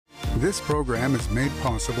This program is made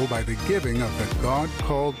possible by the giving of the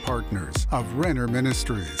God-called partners of Renner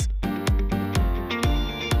Ministries.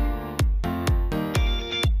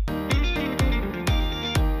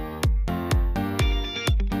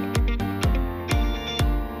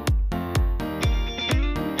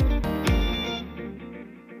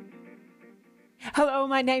 Hello,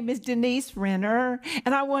 my name is Denise Renner,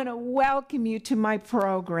 and I want to welcome you to my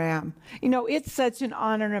program. You know, it's such an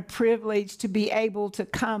honor and a privilege to be able to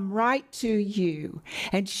come right to you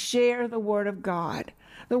and share the Word of God.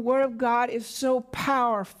 The Word of God is so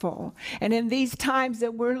powerful, and in these times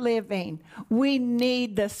that we're living, we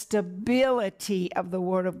need the stability of the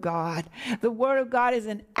Word of God. The Word of God is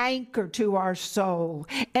an anchor to our soul,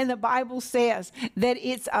 and the Bible says that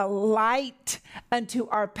it's a light unto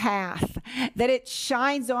our path, that it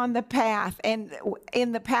shines on the path and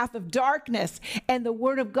in the path of darkness, and the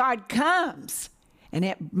Word of God comes, and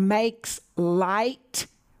it makes light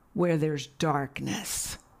where there's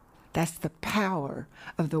darkness. That's the power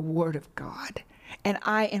of the Word of God. And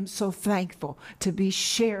I am so thankful to be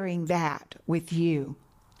sharing that with you.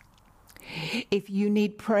 If you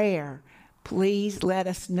need prayer, please let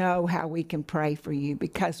us know how we can pray for you,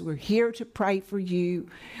 because we're here to pray for you.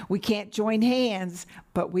 We can't join hands,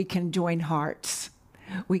 but we can join hearts.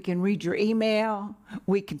 We can read your email.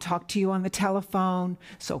 We can talk to you on the telephone.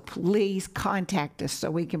 So please contact us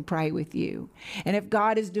so we can pray with you. And if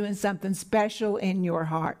God is doing something special in your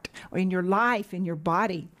heart or in your life, in your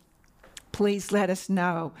body, please let us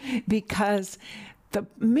know, because the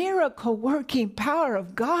miracle working power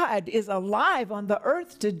of God is alive on the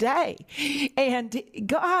earth today. And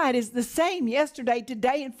God is the same yesterday,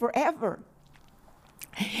 today, and forever.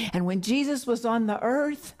 And when Jesus was on the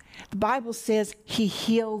earth, the Bible says he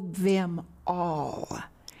healed them all.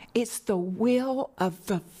 It's the will of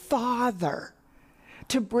the Father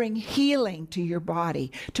to bring healing to your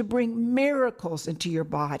body, to bring miracles into your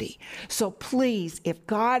body. So please, if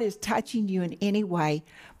God is touching you in any way,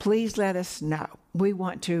 please let us know. We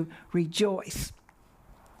want to rejoice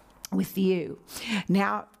with you.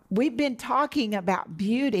 Now, we've been talking about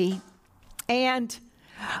beauty, and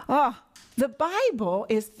the Bible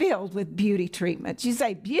is filled with beauty treatments. You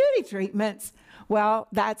say, beauty treatments? Well,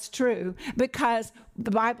 that's true, because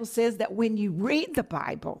the Bible says that when you read the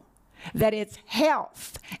Bible, that it's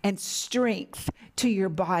health and strength to your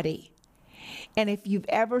body. And if you've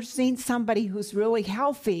ever seen somebody who's really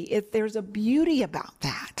healthy, there's a beauty about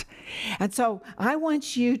that. And so I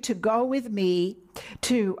want you to go with me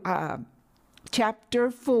to chapter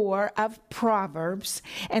 4 of Proverbs,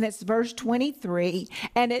 and it's verse 23,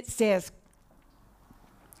 and it says,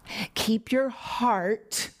 "Keep your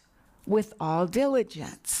heart with all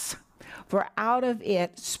diligence, for out of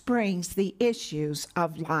it springs the issues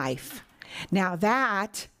of life." Now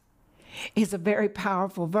that is a very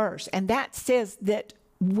powerful verse, and that says that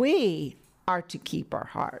we are to keep our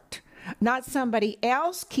heart. Not somebody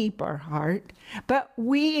else keep our heart, but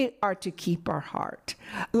we are to keep our heart.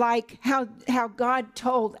 Like how God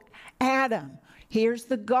told Adam, here's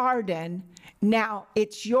the garden. Now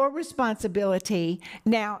it's your responsibility.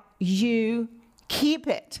 Now you keep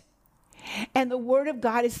it. And the Word of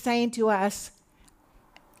God is saying to us,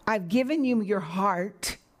 I've given you your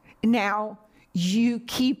heart. Now you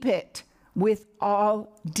keep it with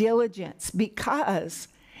all diligence, because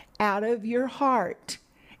out of your heart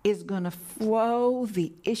is going to flow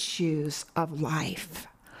the issues of life.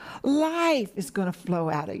 Life is going to flow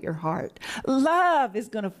out of your heart. Love is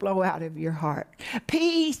going to flow out of your heart.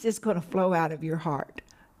 Peace is going to flow out of your heart.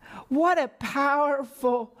 What a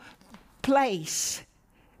powerful place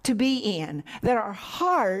to be in, that our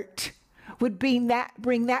heart would bring that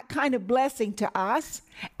kind of blessing to us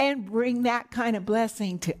and bring that kind of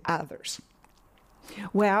blessing to others.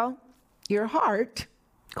 Well, your heart,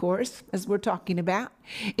 of course, as we're talking about,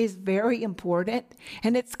 is very important.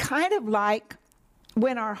 And it's kind of like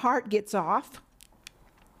when our heart gets off.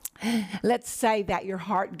 Let's say that your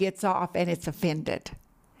heart gets off and it's offended.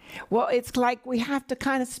 Well, it's like we have to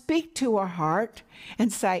kind of speak to our heart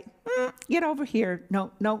and say, get over here.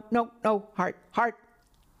 No, heart.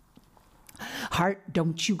 Heart,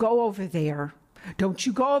 don't you go over there. Don't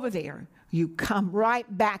you go over there. You come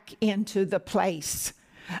right back into the place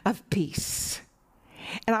of peace.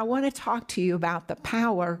 And I want to talk to you about the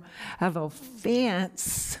power of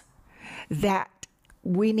offense that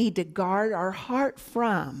we need to guard our heart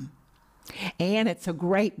from. And it's a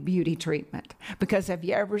great beauty treatment, because have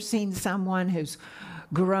you ever seen someone who's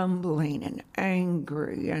grumbling and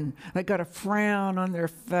angry and they got a frown on their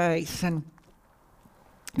face and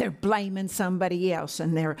they're blaming somebody else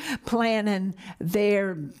and they're planning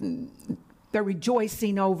their They're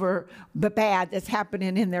rejoicing over the bad that's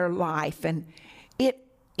happening in their life. And it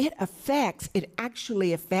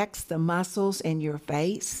actually affects the muscles in your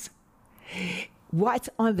face. What's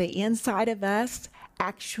on the inside of us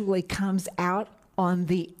actually comes out on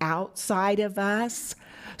the outside of us.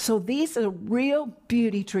 So these are real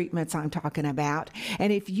beauty treatments I'm talking about.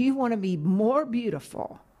 And if you want to be more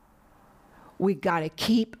beautiful, we got to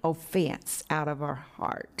keep offense out of our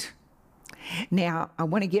heart. Now, I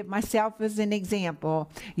want to give myself as an example.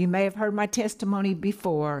 You may have heard my testimony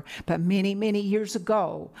before, but many, many years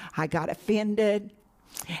ago, I got offended,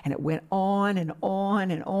 and it went on and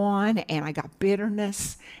on and on, and I got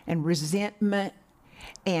bitterness and resentment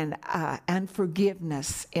and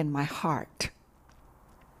unforgiveness in my heart.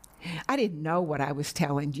 I didn't know what I was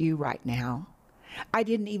telling you right now. I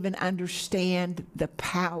didn't even understand the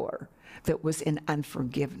power that was in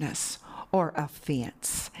unforgiveness or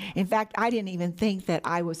offense. In fact, I didn't even think that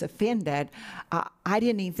I was offended. I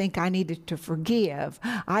didn't even think I needed to forgive.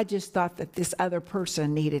 I just thought that this other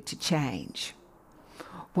person needed to change.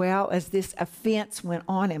 Well, as this offense went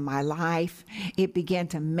on in my life, it began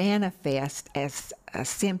to manifest as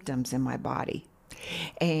symptoms in my body.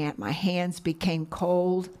 And my hands became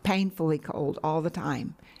cold, painfully cold all the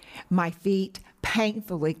time. My feet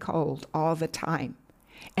painfully cold all the time.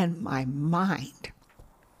 And my mind,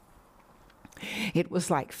 it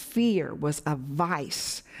was like fear was a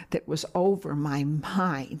vice that was over my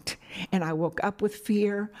mind. And I woke up with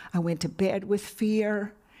fear. I went to bed with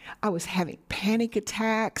fear. I was having panic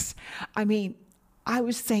attacks. I mean, I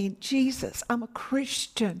was saying, Jesus, I'm a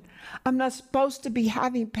Christian. I'm not supposed to be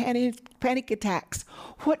having panic attacks.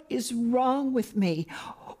 What is wrong with me?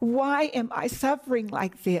 Why am I suffering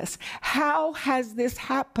like this? How has this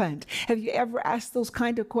happened? Have you ever asked those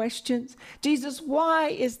kind of questions? Jesus, why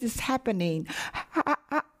is this happening?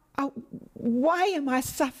 Why am I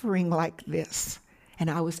suffering like this? And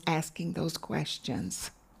I was asking those questions.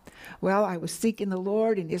 Well, I was seeking the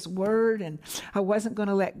Lord and His Word, and I wasn't going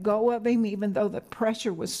to let go of Him, even though the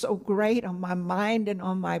pressure was so great on my mind and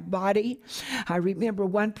on my body. I remember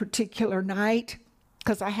one particular night,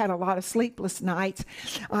 because I had a lot of sleepless nights,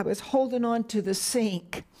 I was holding on to the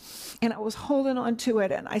sink, and I was holding on to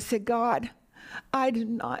it, and I said, God, I do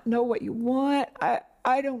not know what you want.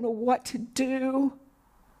 I don't know what to do,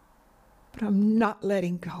 but I'm not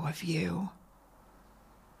letting go of you.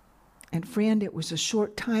 And friend, it was a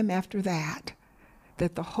short time after that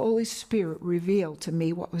the Holy Spirit revealed to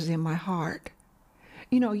me what was in my heart.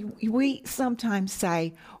 You know, we sometimes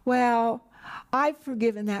say, well, I've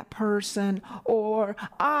forgiven that person, or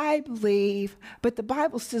I believe, but the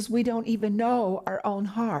Bible says we don't even know our own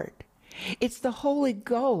heart. It's the Holy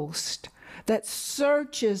Ghost that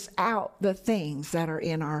searches out the things that are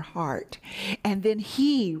in our heart, and then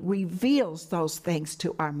He reveals those things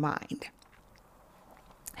to our mind.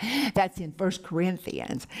 That's in 1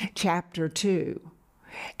 Corinthians chapter 2.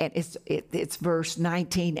 And it's verse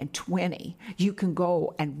 19 and 20. You can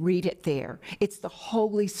go and read it there. It's the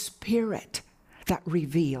Holy Spirit that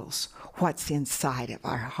reveals what's inside of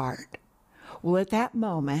our heart. Well, at that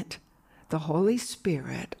moment, the Holy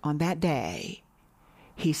Spirit on that day,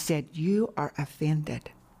 He said, you are offended.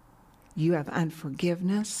 You have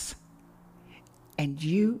unforgiveness, and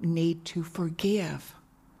you need to forgive.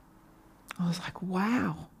 I was like,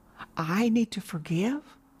 wow, I need to forgive?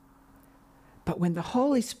 But when the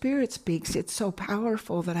Holy Spirit speaks, it's so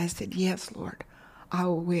powerful that I said, yes, Lord, I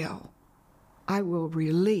will. I will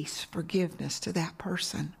release forgiveness to that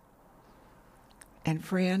person. And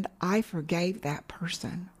friend, I forgave that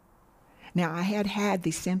person. Now, I had had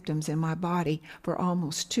these symptoms in my body for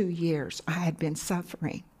almost 2 years. I had been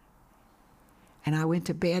suffering. And I went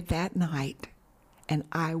to bed that night, and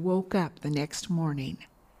I woke up the next morning,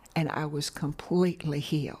 and I was completely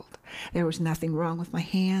healed. There was nothing wrong with my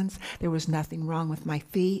hands. There was nothing wrong with my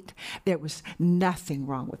feet. There was nothing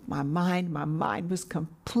wrong with my mind. My mind was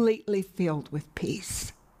completely filled with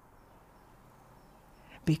peace.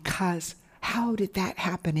 Because how did that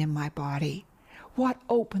happen in my body? What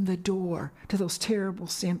opened the door to those terrible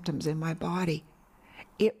symptoms in my body?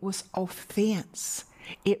 It was offense.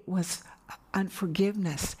 It was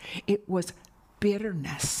unforgiveness. It was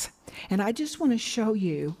bitterness. And I just want to show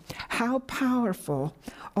you how powerful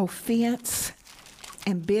offense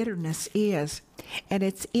and bitterness is. And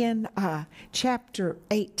it's in chapter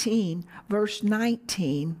 18, verse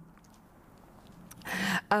 19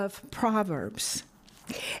 of Proverbs.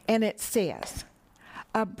 And it says,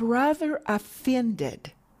 a brother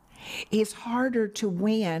offended is harder to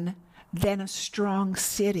win than a strong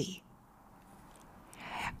city.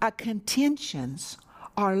 Contentions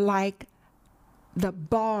are like the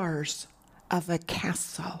bars of a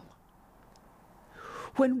castle.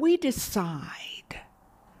 when we decide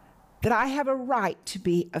that I have a right to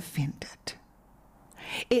be offended,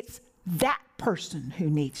 it's that person who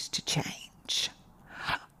needs to change.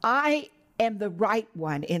 I am the right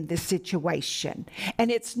one in this situation, and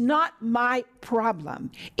it's not my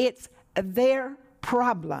problem. It's their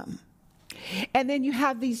problem. And then you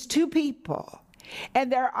have these two people,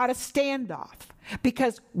 and they're at a standoff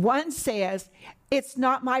because one says, it's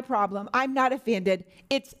not my problem. I'm not offended.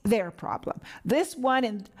 It's their problem. This one,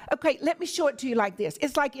 and okay, let me show it to you like this.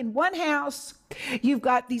 It's like in one house, you've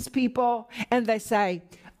got these people, and they say,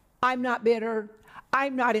 I'm not bitter.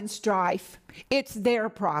 I'm not in strife. It's their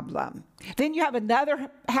problem. Then you have another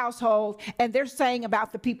household, and they're saying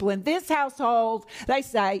about the people in this household, they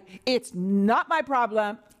say, it's not my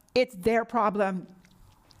problem. It's their problem.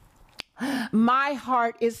 My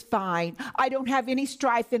heart is fine. I don't have any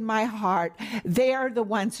strife in my heart. They're the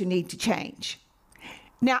ones who need to change.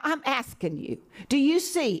 Now, I'm asking you, do you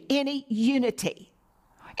see any unity,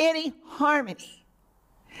 any harmony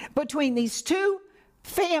between these two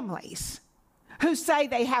families who say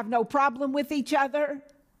they have no problem with each other?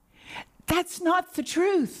 That's not the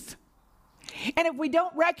truth. And if we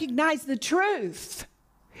don't recognize the truth,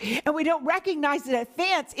 and we don't recognize that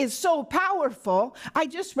offense is so powerful, I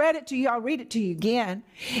just read it to you, I'll read it to you again.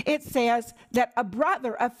 It says that a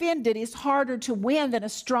brother offended is harder to win than a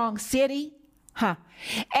strong city.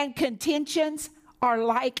 And contentions are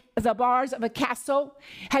like the bars of a castle.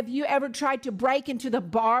 Have you ever tried to break into the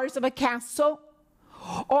bars of a castle?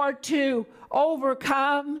 Or to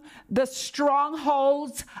overcome the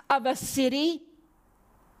strongholds of a city?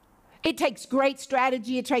 It takes great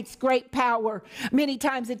strategy. It takes great power. Many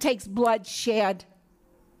times it takes bloodshed.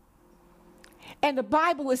 And the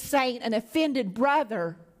Bible is saying an offended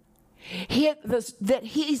brother,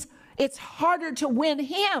 it's harder to win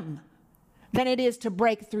him than it is to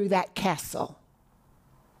break through that castle.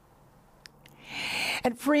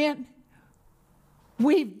 And friend,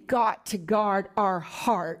 we've got to guard our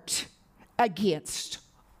heart against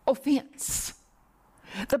offense.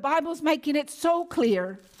 The Bible's making it so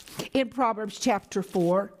clear in Proverbs chapter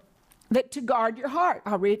 4 that to guard your heart.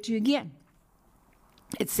 I'll read it to you again.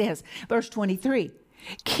 It says, verse 23,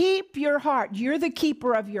 keep your heart. You're the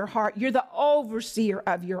keeper of your heart. You're the overseer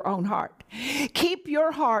of your own heart. Keep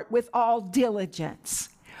your heart with all diligence,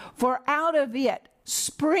 for out of it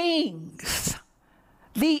springs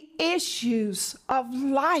the issues of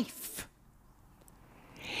life.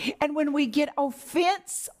 And when we get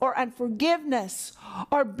offense or unforgiveness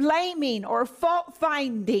or blaming or fault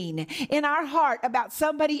finding in our heart about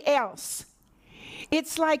somebody else,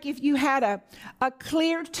 it's like if you had a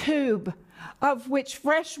clear tube of which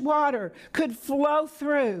fresh water could flow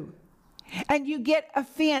through, and you get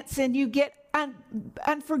offense and you get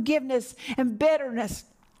unforgiveness and bitterness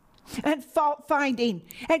and fault finding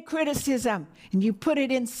and criticism, and you put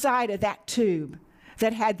it inside of that tube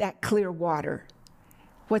that had that clear water.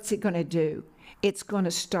 What's it going to do? It's going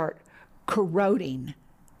to start corroding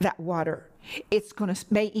that water. It's going to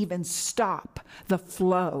may even stop the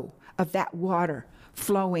flow of that water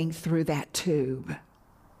flowing through that tube.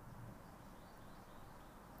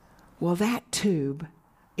 Well, that tube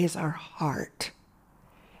is our heart.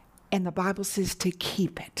 And the Bible says to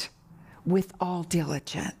keep it with all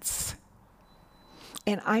diligence.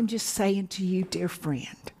 And I'm just saying to you, dear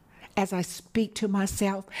friend, as I speak to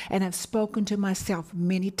myself, and I've spoken to myself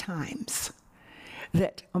many times,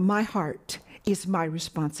 that my heart is my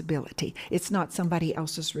responsibility. It's not somebody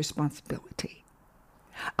else's responsibility.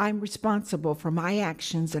 I'm responsible for my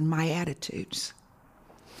actions and my attitudes.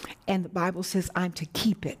 And the Bible says I'm to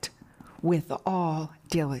keep it with all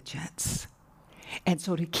diligence. And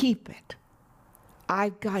so to keep it,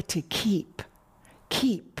 I've got to keep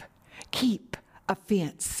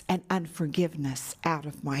offense and unforgiveness out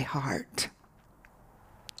of my heart.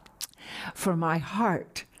 For my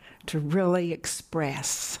heart to really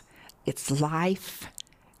express its life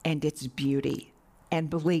and its beauty. And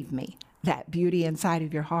believe me, that beauty inside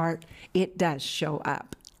of your heart, it does show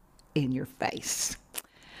up in your face.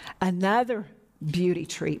 Another beauty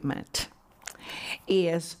treatment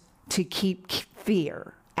is to keep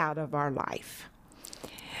fear out of our life.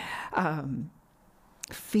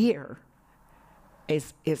 Fear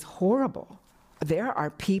is horrible. There are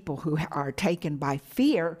people who are taken by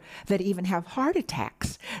fear that even have heart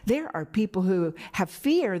attacks. There are people who have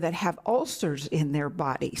fear that have ulcers in their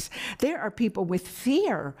bodies. There are people with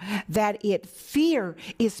fear that fear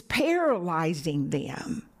is paralyzing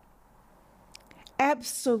them.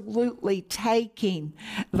 Absolutely taking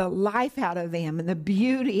the life out of them and the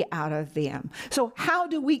beauty out of them. So how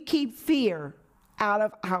do we keep fear out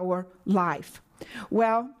of our life?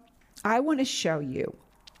 Well, I want to show you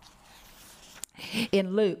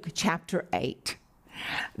in Luke chapter 8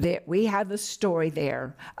 that we have the story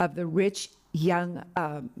there of the rich young,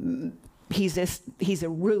 he's a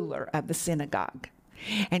ruler of the synagogue.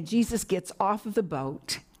 And Jesus gets off of the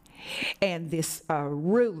boat, and this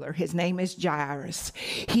ruler, his name is Jairus,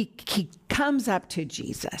 he comes up to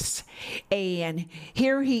Jesus. And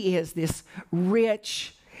here he is, this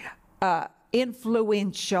rich,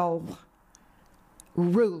 influential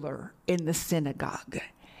ruler in the synagogue.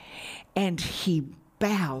 And he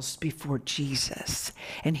bows before Jesus,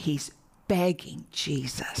 and he's begging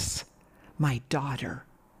Jesus, my daughter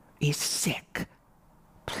is sick.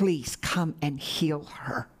 Please come and heal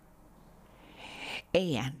her.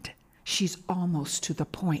 And she's almost to the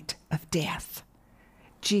point of death.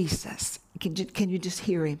 Jesus, can you just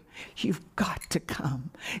hear him? You've got to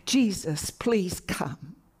come. Jesus, please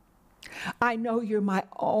come. I know you're my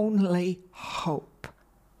only hope.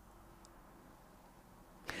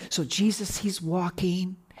 So Jesus, he's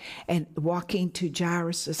walking to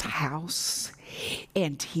Jairus' house,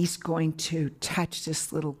 and he's going to touch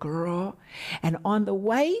this little girl. And on the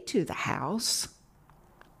way to the house,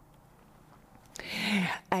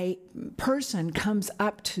 a person comes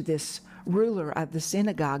up to this ruler of the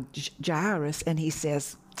synagogue, Jairus, and he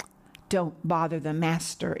says, don't bother the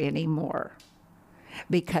master anymore,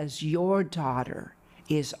 because your daughter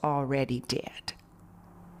is already dead.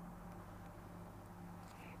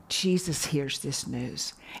 Jesus hears this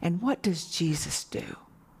news. And what does Jesus do?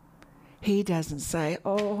 He doesn't say,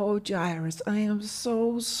 oh, Jairus, I am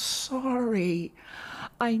so sorry.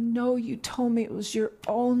 I know you told me it was your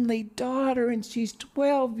only daughter and she's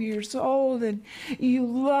 12 years old and you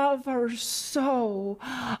love her so.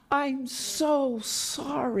 I'm so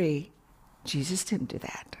sorry. Jesus didn't do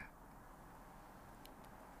that.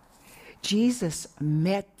 Jesus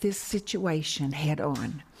met this situation head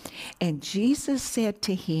on. And Jesus said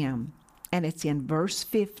to him, and it's in verse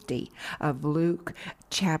 50 of Luke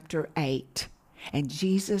chapter 8, and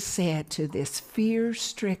Jesus said to this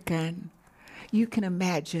fear-stricken, you can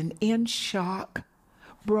imagine, in shock,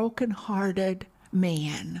 broken-hearted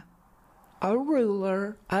man, a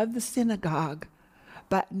ruler of the synagogue,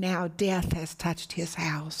 but now death has touched his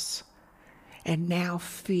house, and now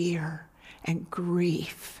fear and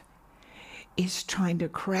grief is trying to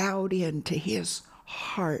crowd into his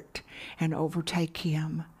heart and overtake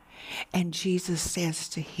him. And Jesus says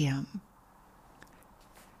to him,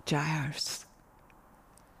 Jairus,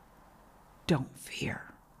 don't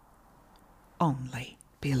fear, only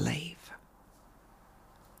believe.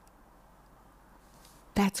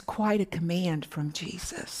 That's quite a command from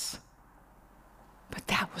Jesus. But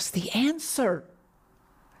that was the answer,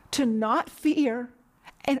 to not fear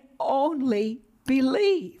and only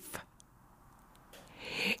believe.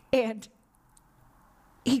 And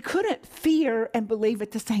he couldn't fear and believe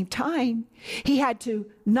at the same time. He had to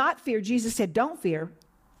not fear. Jesus said, don't fear,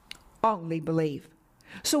 only believe.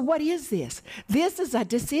 So what is this? This is a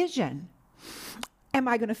decision. Am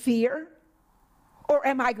I going to fear or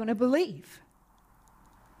am I going to believe?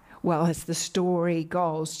 Well, as the story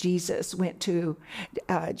goes, Jesus went to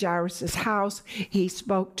Jairus' house. He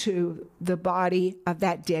spoke to the body of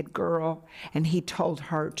that dead girl, and he told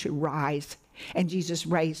her to rise. And Jesus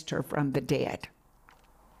raised her from the dead.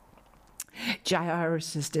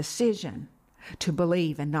 Jairus' decision to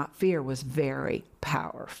believe and not fear was very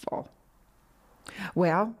powerful.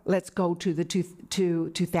 Well, let's go to the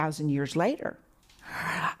 2,000 years later.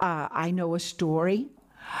 I know a story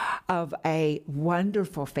of a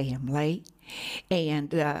wonderful family, and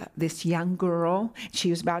this young girl, she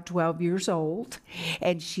was about 12 years old,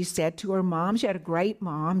 and she said to her mom, she had a great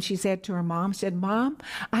mom, she said to her mom, Mom,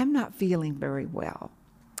 I'm not feeling very well.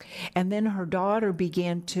 And then her daughter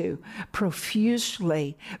began to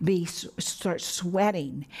profusely start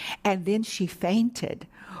sweating, and then she fainted.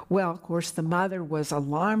 Well, of course, the mother was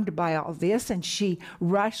alarmed by all this, and she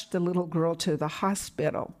rushed the little girl to the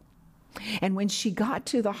hospital. And when she got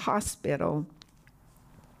to the hospital,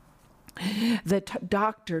 the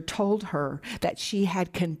doctor told her that she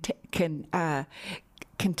had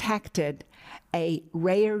contacted a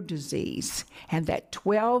rare disease, and that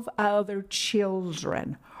 12 other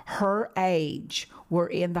children her age were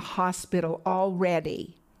in the hospital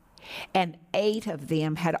already, and 8 of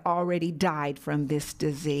them had already died from this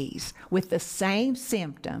disease with the same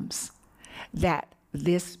symptoms that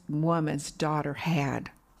this woman's daughter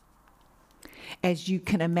had. As you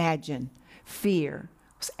can imagine, fear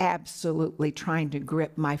was absolutely trying to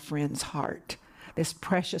grip my friend's heart, this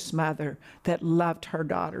precious mother that loved her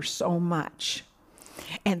daughter so much.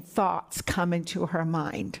 And thoughts come into her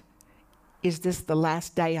mind. Is this the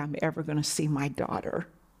last day I'm ever going to see my daughter?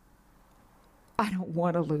 I don't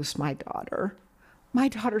want to lose my daughter. My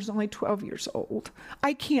daughter's only 12 years old.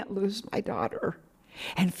 I can't lose my daughter.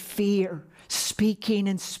 And fear speaking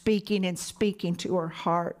and speaking and speaking to her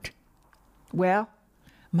heart. Well,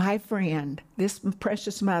 my friend, this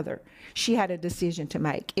precious mother, she had a decision to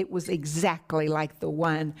make. It was exactly like the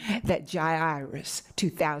one that Jairus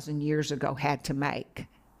 2,000 years ago had to make.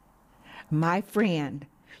 My friend,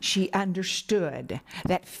 she understood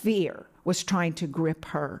that fear was trying to grip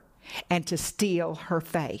her and to steal her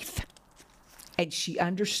faith. And she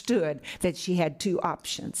understood that she had two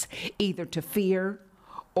options, either to fear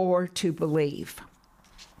or to believe.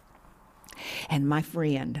 And my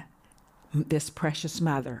friend, this precious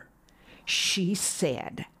mother, she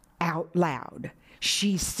said out loud,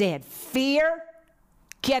 she said, "Fear,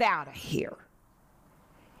 get out of here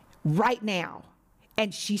right now."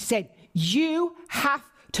 And she said, "You have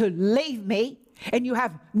to leave me, and you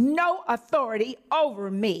have no authority over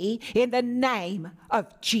me in the name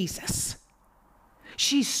of Jesus."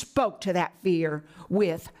 She spoke to that fear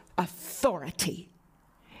with authority.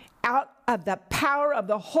 Out of the power of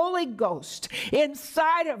the Holy Ghost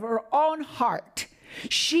inside of her own heart,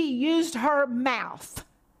 she used her mouth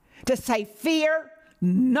to say, "Fear,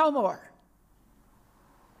 no more."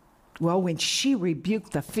 Well, when she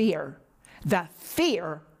rebuked the fear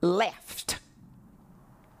left.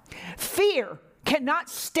 Fear cannot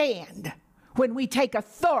stand when we take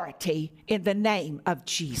authority in the name of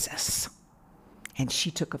Jesus. And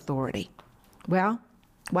she took authority. Well,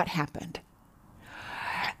 what happened?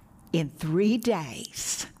 In 3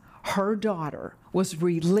 days, her daughter was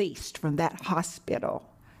released from that hospital,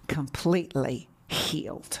 completely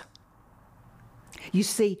healed. You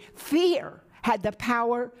see, fear had the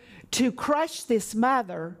power to crush this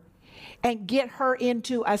mother and get her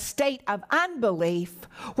into a state of unbelief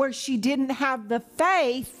where she didn't have the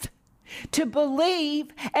faith to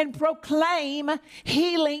believe and proclaim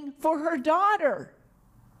healing for her daughter.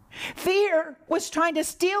 Fear was trying to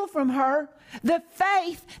steal from her the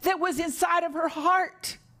faith that was inside of her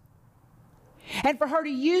heart. And for her to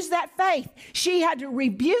use that faith, she had to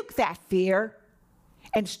rebuke that fear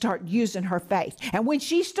and start using her faith. And when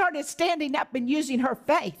she started standing up and using her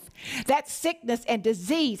faith, that sickness and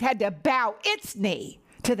disease had to bow its knee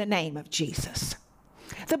to the name of Jesus.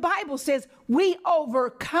 The Bible says we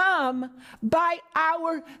overcome by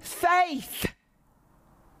our faith.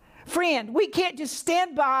 Friend, we can't just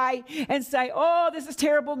stand by and say, "Oh, this is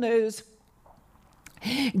terrible news."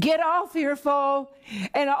 Get all fearful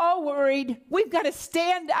and all worried. We've got to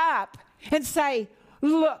stand up and say,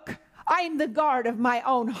 "Look, I am the guard of my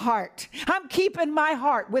own heart. I'm keeping my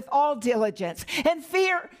heart with all diligence. And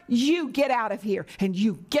fear, you get out of here and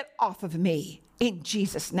you get off of me in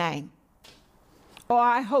Jesus' name." Oh,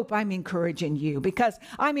 I hope I'm encouraging you because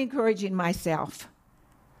I'm encouraging myself.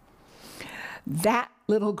 That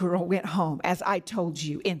little girl went home, as I told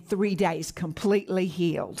you, in 3 days, completely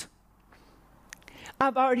healed.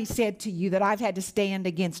 I've already said to you that I've had to stand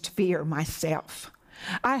against fear myself.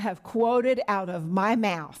 I have quoted out of my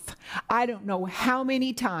mouth, I don't know how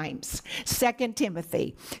many times, 2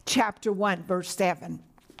 Timothy chapter 1, verse 7,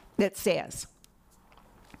 that says,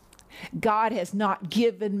 "God has not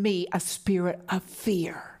given me a spirit of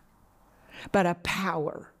fear, but a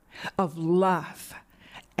power of love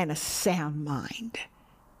and a sound mind."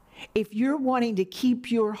 If you're wanting to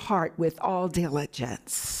keep your heart with all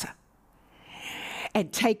diligence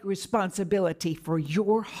and take responsibility for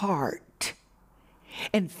your heart,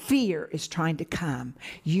 and fear is trying to come,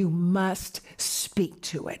 you must speak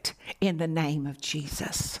to it in the name of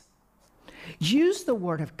Jesus. Use the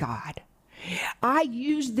Word of God. I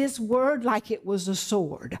use this word like it was a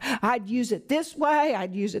sword. I'd use it this way,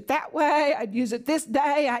 I'd use it that way, I'd use it this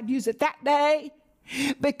day, I'd use it that day,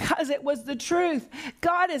 because it was the truth.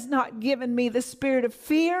 God has not given me the spirit of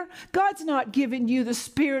fear. God's not given you the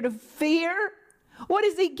spirit of fear. What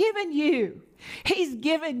has He given you? He's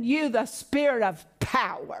given you the spirit of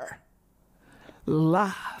power,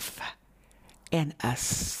 love, and a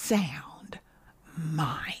sound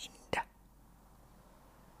mind.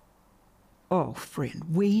 Oh, friend,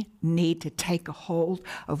 we need to take a hold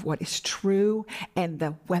of what is true and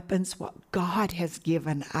the weapons what God has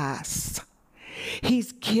given us.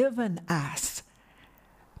 He's given us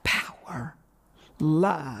power,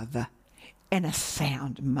 love, and a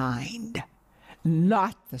sound mind,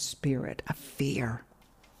 not the spirit of fear.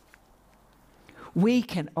 We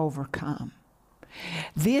can overcome.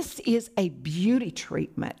 This is a beauty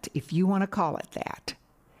treatment, if you want to call it that,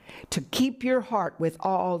 to keep your heart with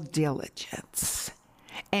all diligence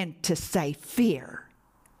and to say, "Fear,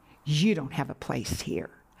 you don't have a place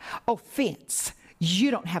here. Offense,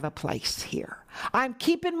 you don't have a place here. I'm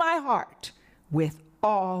keeping my heart with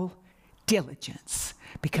all diligence,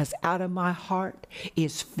 because out of my heart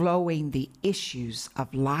is flowing the issues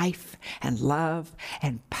of life and love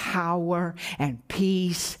and power and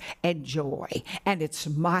peace and joy. And it's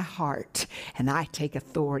my heart, and I take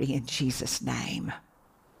authority in Jesus' name.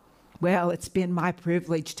 Well, it's been my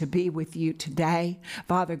privilege to be with you today.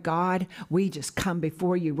 Father God, we just come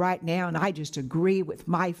before you right now, and I just agree with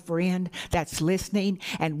my friend that's listening,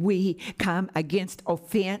 and we come against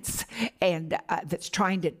offense and that's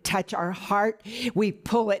trying to touch our heart. We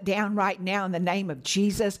pull it down right now in the name of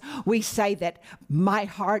Jesus. We say that my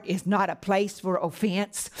heart is not a place for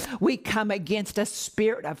offense. We come against a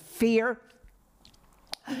spirit of fear.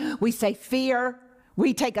 We say, fear,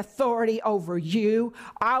 we take authority over you.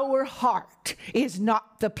 Our heart is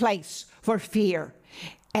not the place for fear.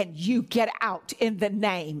 And you get out in the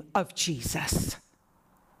name of Jesus.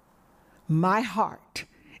 My heart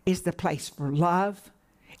is the place for love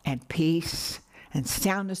and peace and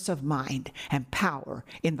soundness of mind and power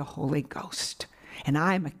in the Holy Ghost. And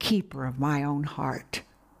I am a keeper of my own heart.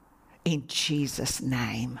 In Jesus'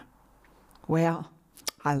 name. Well,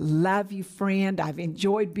 I love you, friend. I've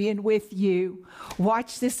enjoyed being with you.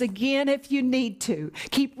 Watch this again if you need to.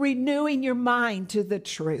 Keep renewing your mind to the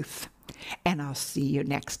truth. And I'll see you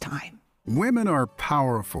next time. Women are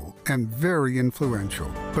powerful and very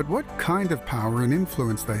influential, but what kind of power and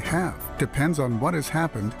influence they have depends on what has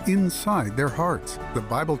happened inside their hearts. The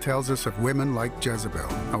Bible tells us of women like Jezebel,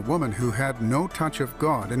 a woman who had no touch of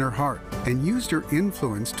God in her heart and used her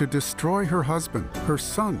influence to destroy her husband, her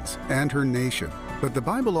sons, and her nation. But the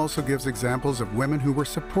Bible also gives examples of women who were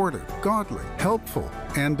supportive, godly, helpful,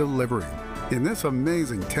 and delivering. In this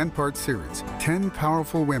amazing 10-part series, 10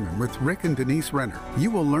 Powerful Women with Rick and Denise Renner,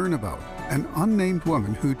 you will learn about an unnamed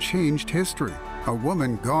woman who changed history, a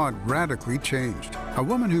woman God radically changed, a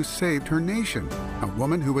woman who saved her nation, a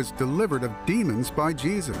woman who was delivered of demons by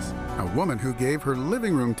Jesus, a woman who gave her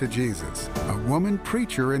living room to Jesus, a woman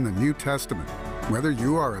preacher in the New Testament. Whether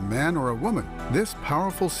you are a man or a woman, this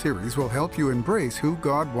powerful series will help you embrace who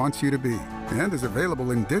God wants you to be, and is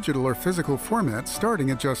available in digital or physical formats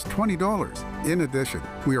starting at just $20. In addition,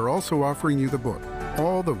 we are also offering you the book,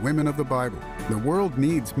 All the Women of the Bible. The world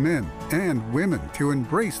needs men and women to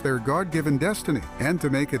embrace their God-given destiny and to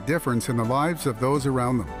make a difference in the lives of those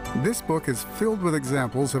around them. This book is filled with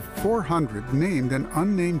examples of 400 named and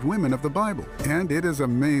unnamed women of the Bible, and it is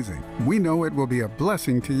amazing. We know it will be a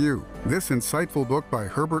blessing to you. This insightful book by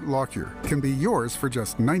Herbert Lockyer can be yours for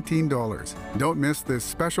just $19. Don't miss this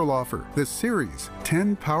special offer, this series,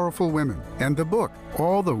 10 Powerful Women, and the book,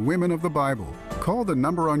 All the Women of the Bible. Call the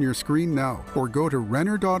number on your screen now or go to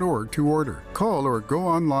Renner.org to order. Call or go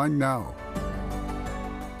online now.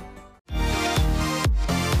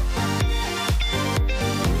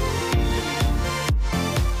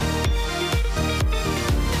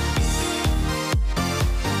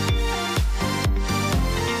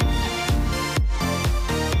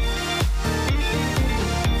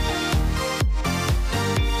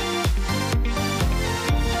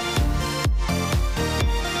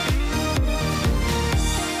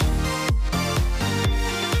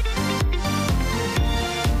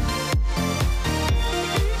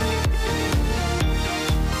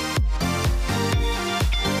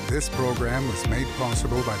 This program was made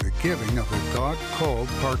possible by the giving of the God-called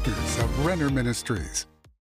partners of Renner Ministries.